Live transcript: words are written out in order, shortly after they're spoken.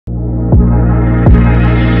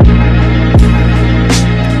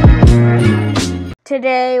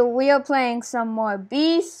today we are playing some more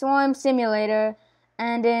Bee Swarm Simulator,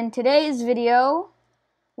 and in today's video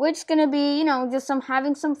we're just gonna be, just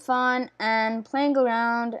having some fun and playing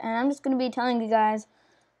around, and I'm just gonna be telling you guys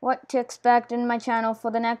what to expect in my channel for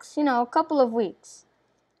the next, couple of weeks.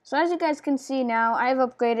 So as you guys can see now, I've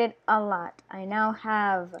upgraded a lot. I now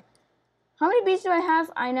have, how many bees do I have?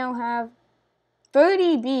 I now have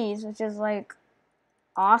 30 bees, which is like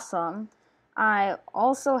awesome. I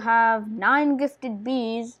also have 9 gifted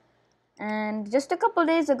bees, and just a couple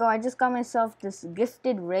days ago I just got myself this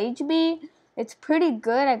gifted rage bee. It's pretty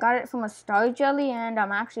good. I got it from a star jelly and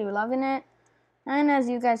I'm actually loving it. And as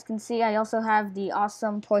you guys can see, I also have the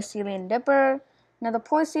awesome porcelain dipper. Now the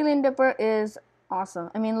porcelain dipper is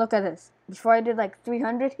awesome. I mean, look at this. Before I did like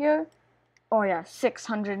 300 here. Oh yeah,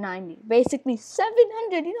 690. Basically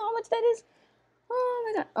 700. You know how much that is? Oh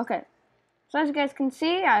my god. Okay. So as you guys can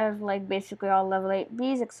see, I have like basically all level 8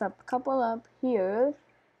 bees except a couple up here.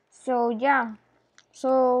 So yeah,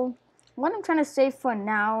 so what I'm trying to save for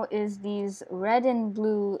now is these red and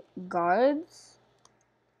blue guards.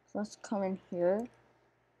 So let's come in here.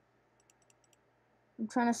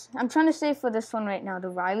 I'm trying to save for this one right now, the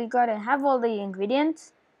Riley guard. I have all the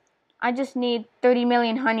ingredients. I just need 30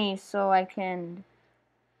 million honey so I can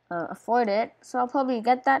afford it. So I'll probably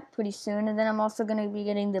get that pretty soon, and then I'm also going to be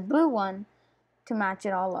getting the blue one to match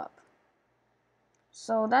it all up.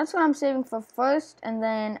 So that's what I'm saving for first, and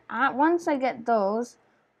then once I get those,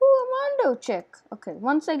 ooh, a Mondo chick. Okay,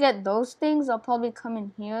 once I get those things, I'll probably come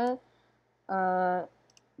in here,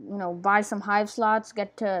 buy some hive slots,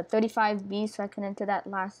 get to 35 bees so I can enter that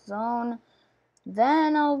last zone.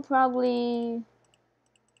 Then I'll probably,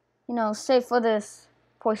 save for this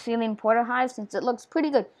porcelain porter hive since it looks pretty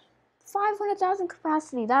good. 500,000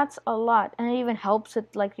 capacity, that's a lot, and it even helps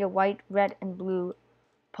with like your white, red, and blue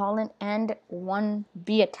pollen and 1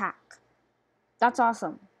 bee attack. That's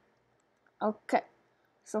awesome. Okay,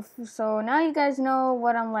 so now you guys know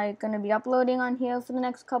what I'm like gonna be uploading on here for the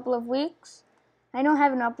next couple of weeks. I know I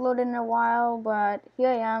haven't uploaded in a while, but here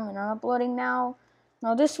I am and I'm uploading now.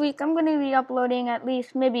 Now this week I'm gonna be uploading at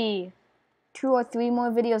least maybe 2 or 3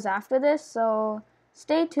 more videos after this, so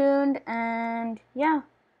stay tuned, and yeah,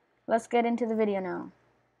 let's get into the video now.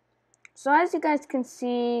 So as you guys can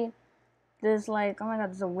see, there's like, oh my god,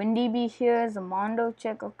 there's a windy bee here, there's a Mondo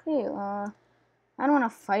chick. Okay, I don't want to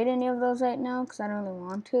fight any of those right now because I don't really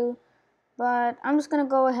want to. But I'm just going to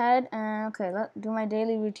go ahead and, okay, let's do my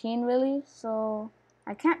daily routine really. So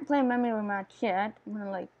I can't play memory match yet. I'm going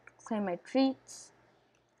to like claim my treats.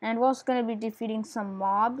 And we're also going to be defeating some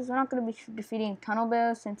mobs. We're not going to be defeating tunnel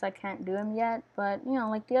bears since I can't do them yet. But,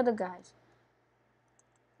 like the other guys.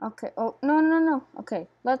 Okay, oh, no. Okay,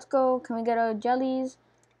 let's go. Can we get our jellies?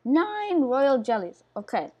 9 royal jellies.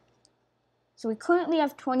 Okay. So we currently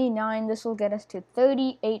have 29. This will get us to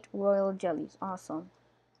 38 royal jellies. Awesome.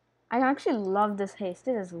 I actually love this haste.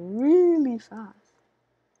 It is really fast.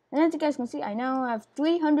 And as you guys can see, I now have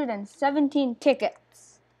 317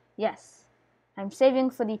 tickets. Yes. I'm saving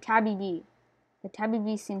for the Tabby Bee. The Tabby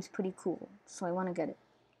Bee seems pretty cool, so I want to get it.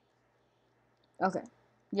 Okay.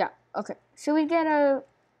 Yeah, okay. Should we get our...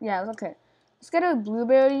 Yeah, okay. Let's get our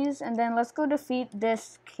blueberries, and then let's go defeat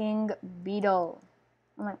this King Beetle.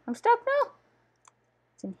 I'm stuck now.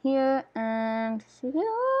 It's in here, and see here.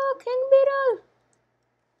 Oh, King Beetle.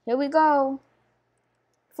 Here we go.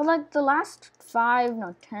 For like the last 5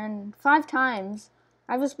 times,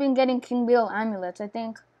 I've just been getting King Beetle amulets. I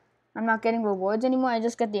think I'm not getting rewards anymore. I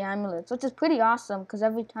just get the amulets, which is pretty awesome because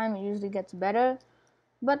every time it usually gets better.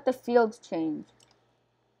 But the fields change.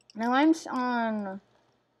 Now I'm on...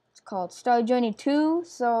 It's called Star Journey 2,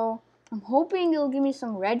 so I'm hoping it'll give me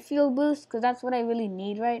some red field boost, because that's what I really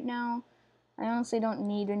need right now. I honestly don't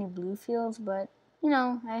need any blue fields, but,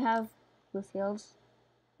 I have blue fields.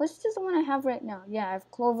 Which is the one I have right now? Yeah, I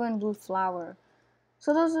have clover and blue flower.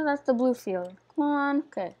 So that's the blue field. Come on,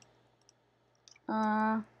 okay.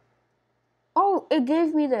 Oh, it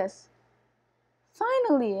gave me this.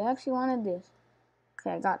 Finally, I actually wanted this.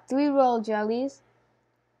 Okay, I got 3 royal jellies,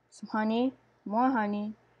 some honey, more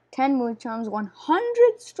honey, 10 moochums,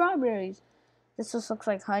 100 strawberries. This just looks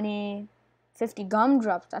like honey. 50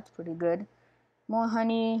 gumdrops, that's pretty good. More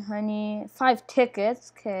honey, 5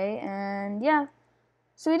 tickets, okay, and yeah.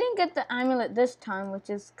 So we didn't get the amulet this time, which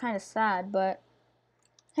is kind of sad, but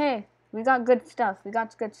hey, we got good stuff.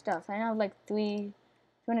 I now have like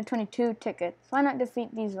 222 tickets. Why not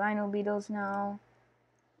defeat these rhino beetles now?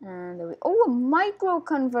 And a micro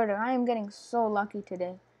converter. I am getting so lucky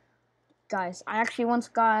today. Guys, I actually once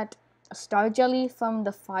got a star jelly from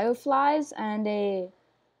the fireflies and a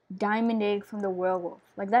diamond egg from the werewolf.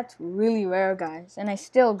 Like, that's really rare, guys, and I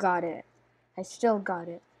still got it. I still got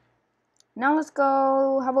it. Now let's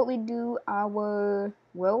go. How about we do our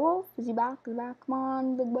werewolf? Is he back? Is he back? Come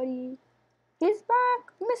on, big buddy. He's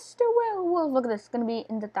back, Mr. Werewolf. Look at this. It's gonna be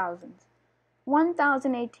in the thousands.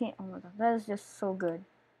 1018. Oh my god, that is just so good.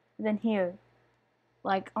 And then here,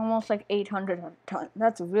 like almost like 800 a ton.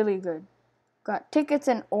 That's really good. Got tickets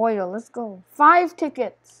and oil. Let's go. 5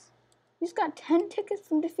 tickets. He's got 10 tickets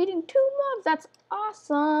from defeating 2 mobs. That's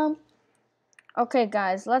awesome. Okay,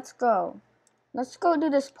 guys, let's go. Let's go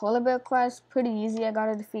do this polar bear quest. Pretty easy. I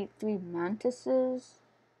gotta defeat 3 mantises.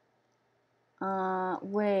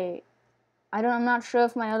 Wait. I'm not sure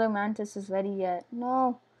if my other mantis is ready yet.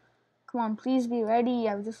 No. Come on, please be ready.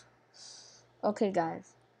 Okay,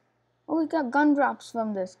 guys. Oh, we got gun drops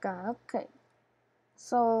from this guy. Okay.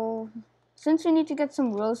 So, since we need to get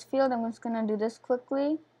some rose field, I'm just gonna do this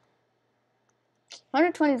quickly.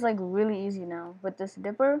 120 is like really easy now with this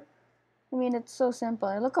dipper. I mean, it's so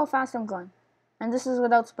simple. Look how fast I'm going. And this is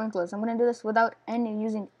without sprinklers. I'm gonna do this without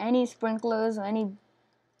using any sprinklers or any.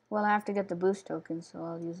 Well, I have to get the boost token, so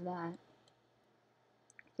I'll use that.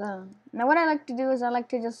 So now, what I like to do is I like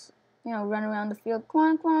to just run around the field.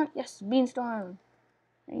 Come on, yes, beanstorm.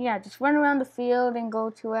 Yeah, just run around the field and go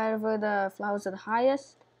to wherever the flowers are the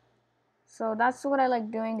highest. So that's what I like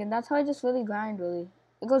doing, and that's how I just really grind. Really,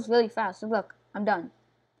 it goes really fast. So look, I'm done.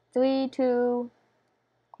 3, 2.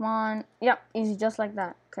 Come on. Yep, easy, just like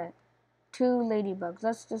that. Okay. 2 ladybugs.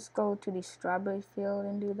 Let's just go to the strawberry field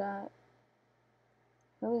and do that.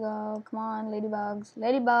 Here we go. Come on, ladybugs.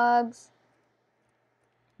 Ladybugs.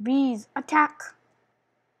 Bees, attack.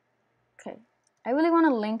 Okay. I really want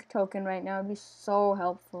a link token right now. It'd be so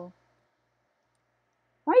helpful.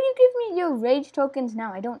 Why do you give me your rage tokens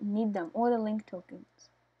now? I don't need them. Or the link tokens.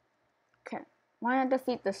 Okay. Why not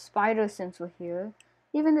defeat the spider since we're here?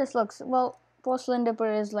 Even this looks, well, porcelain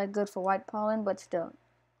dipper is like good for white pollen, but still.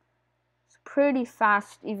 It's pretty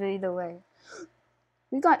fast either way.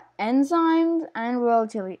 We got enzymes and royal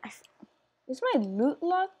jelly. Is my loot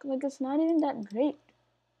luck? Like, it's not even that great.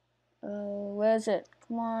 Where is it?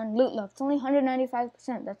 Come on, loot luck. It's only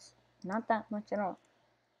 195%. That's not that much at all.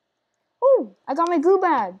 Oh, I got my goo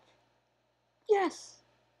badge. Yes.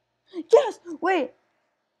 Yes. Wait.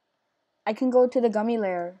 I can go to the Gummy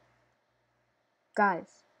Lair.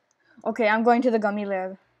 Guys. Okay, I'm going to the Gummy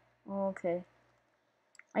Lair. Okay.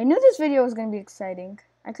 I knew this video was going to be exciting.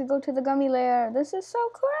 I could go to the Gummy Lair. This is so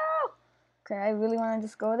cool. Okay, I really want to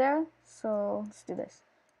just go there. So, let's do this.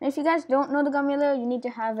 And if you guys don't know the Gummy Lair, you need to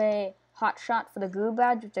have a hot shot for the goo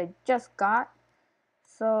badge, which I just got.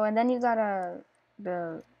 So, and then you gotta,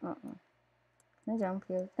 can I jump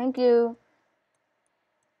here? Thank you.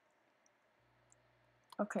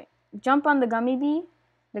 Okay, jump on the gummy bee.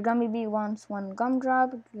 The gummy bee wants 1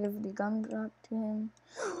 gumdrop. Give the gumdrop to him.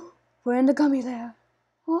 We're in the Gummy Lair.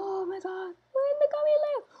 Oh my god, we're in the Gummy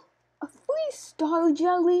Lair. A free star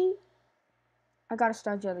jelly. I got a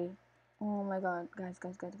star jelly. Oh my god, guys.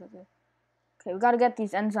 Okay, we gotta get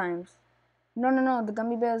these enzymes. No, the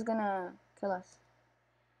gummy bear is gonna kill us.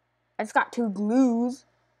 I just got 2 glues.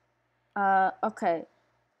 Okay.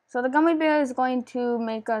 So the gummy bear is going to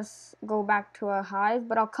make us go back to our hive,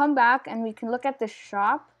 but I'll come back and we can look at the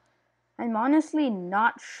shop. I'm honestly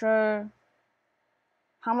not sure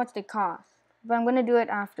how much they cost, but I'm gonna do it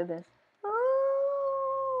after this.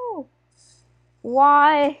 Oh!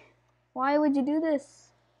 Why? Why would you do this?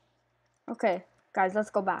 Okay, guys, let's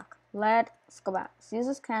go back. Let's go back. Let's use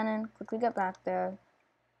this cannon. Quickly get back there.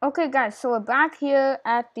 Okay, guys, so we're back here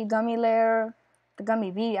at the Gummy Lair. The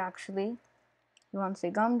Gummy Bee, actually. You want to say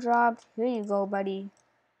gumdrops? Here you go, buddy.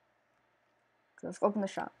 Okay, let's open the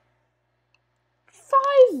shop.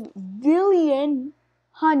 5 billion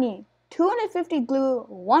honey, 250 glue,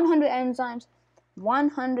 100 enzymes,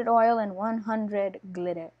 100 oil, and 100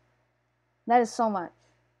 glitter. That is so much.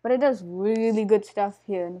 But it does really good stuff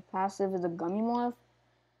here. And the passive is a gummy morph.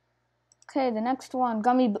 Okay, the next one,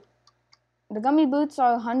 the gummy boots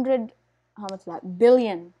are 100. How much is that?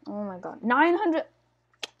 Billion. Oh my god. 900.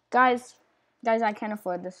 Guys, I can't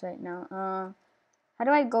afford this right now. How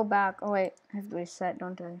do I go back? Oh wait, I have to reset,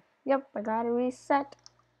 don't I? Yep, I gotta reset.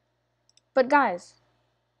 But guys,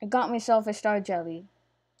 I got myself a star jelly.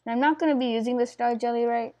 And I'm not gonna be using the star jelly,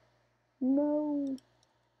 right? No.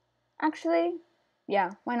 Actually,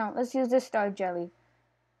 yeah, why not? Let's use this star jelly.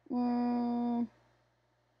 Let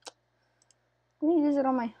me use it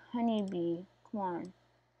on my honeybee. Come on.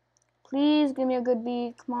 Please give me a good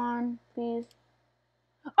bee. Come on, please.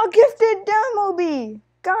 A gifted demo bee!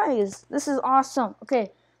 Guys, this is awesome.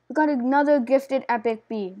 Okay, we got another gifted epic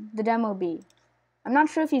bee, the demo bee. I'm not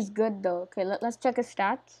sure if he's good though. Okay, let's check his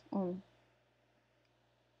stats.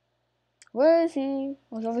 Where is he?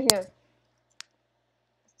 Oh, he's over here.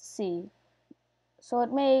 see. So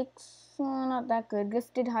it makes not that good.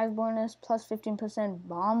 Gifted hive bonus plus 15%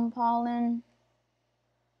 bomb pollen.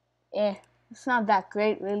 It's not that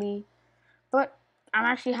great really. But I'm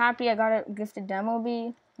actually happy I got a gifted demo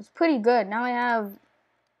bee. It's pretty good. Now I have...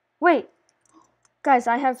 Wait! Guys,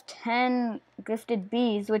 I have 10 gifted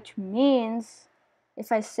bees, which means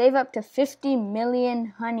if I save up to 50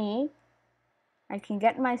 million honey, I can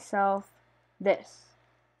get myself this.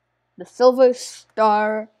 The Silver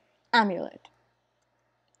Star Amulet.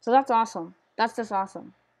 So that's awesome. That's just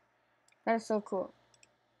awesome. That is so cool.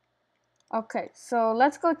 Okay, so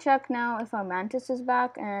let's go check now if our mantis is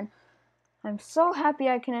back, and I'm so happy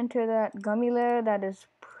I can enter that Gummy Lair. That is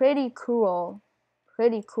pretty cool.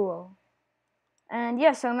 Pretty cool. And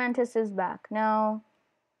yes, our mantis is back. Now,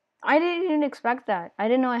 I didn't expect that. I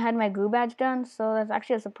didn't know I had my goo badge done, so that's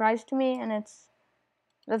actually a surprise to me, and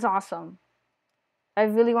that's awesome. I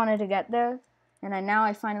really wanted to get there, and now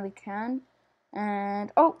I finally can.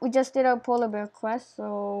 And oh, we just did our polar bear quest,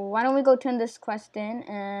 so why don't we go turn this quest in,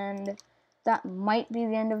 and that might be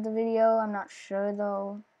the end of the video. I'm not sure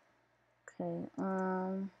though. Okay,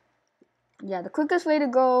 yeah, the quickest way to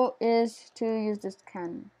go is to use this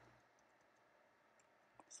cannon.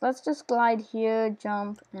 So let's just glide here,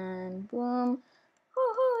 jump, and boom.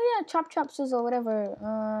 Oh yeah, chop chop sizzle,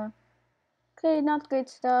 whatever. Okay, not great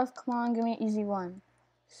stuff. Come on, give me an easy one.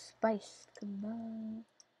 Spice, goodbye.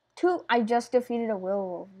 2, I just defeated a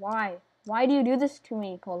werewolf. Why? Why do you do this to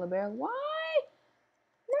me, polar bear? Why?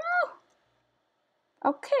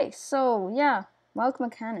 No! Okay, so yeah, wild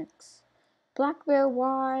mechanics. Black Bear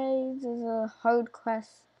Wise is a hard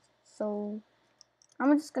quest, so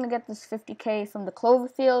I'm just gonna get this 50k from the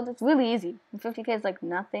Cloverfield. It's really easy. 50k is like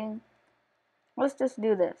nothing. Let's just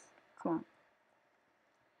do this. Come on.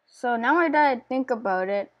 So now that I think about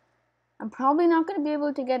it, I'm probably not going to be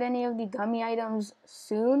able to get any of the gummy items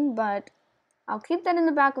soon, but I'll keep that in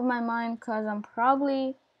the back of my mind because I'm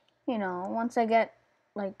probably, once I get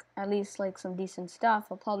like at least like some decent stuff,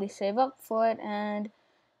 I'll probably save up for it. And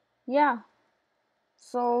yeah,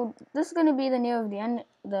 so this is going to be the end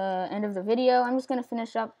of the video. I'm just going to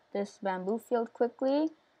finish up this bamboo field quickly.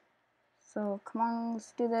 So come on,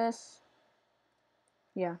 let's do this.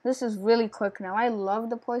 Yeah, this is really quick now. I love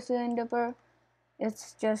the porcelain dipper.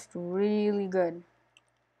 It's just really good.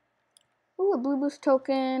 Ooh, a blue boost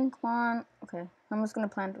token. Come on. Okay, I'm just gonna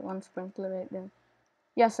plant one sprinkler right there.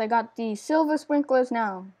 Yes, I got the silver sprinklers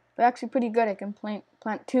now. They're actually pretty good. I can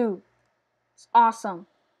plant 2. It's awesome.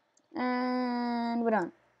 And we're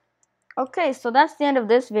done. Okay, so that's the end of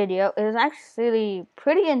this video. It is actually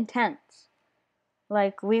pretty intense.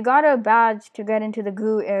 Like, we got a badge to get into the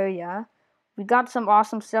goo area. We got some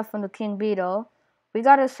awesome stuff from the King Beetle. We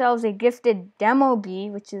got ourselves a gifted demo bee,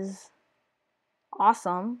 which is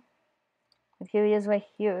awesome. And here he is right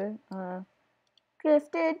here.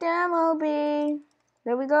 Gifted demo bee.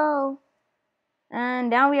 There we go. And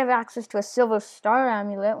now we have access to a silver star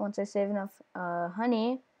amulet once I save enough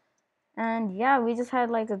honey. And yeah, we just had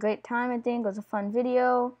like a great time, I think. It was a fun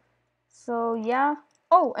video. So yeah.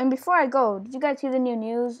 Oh, and before I go, did you guys see the new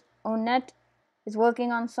news? Onet is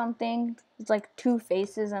working on something. It's like 2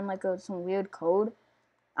 faces and like some weird code.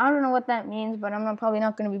 I don't know what that means, but I'm probably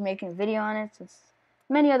not going to be making a video on it since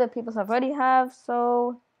many other people already have.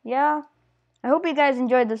 So yeah, I hope you guys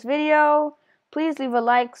enjoyed this video. Please leave a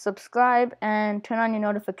like, subscribe, and turn on your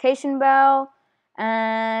notification bell.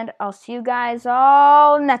 And I'll see you guys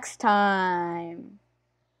all next time.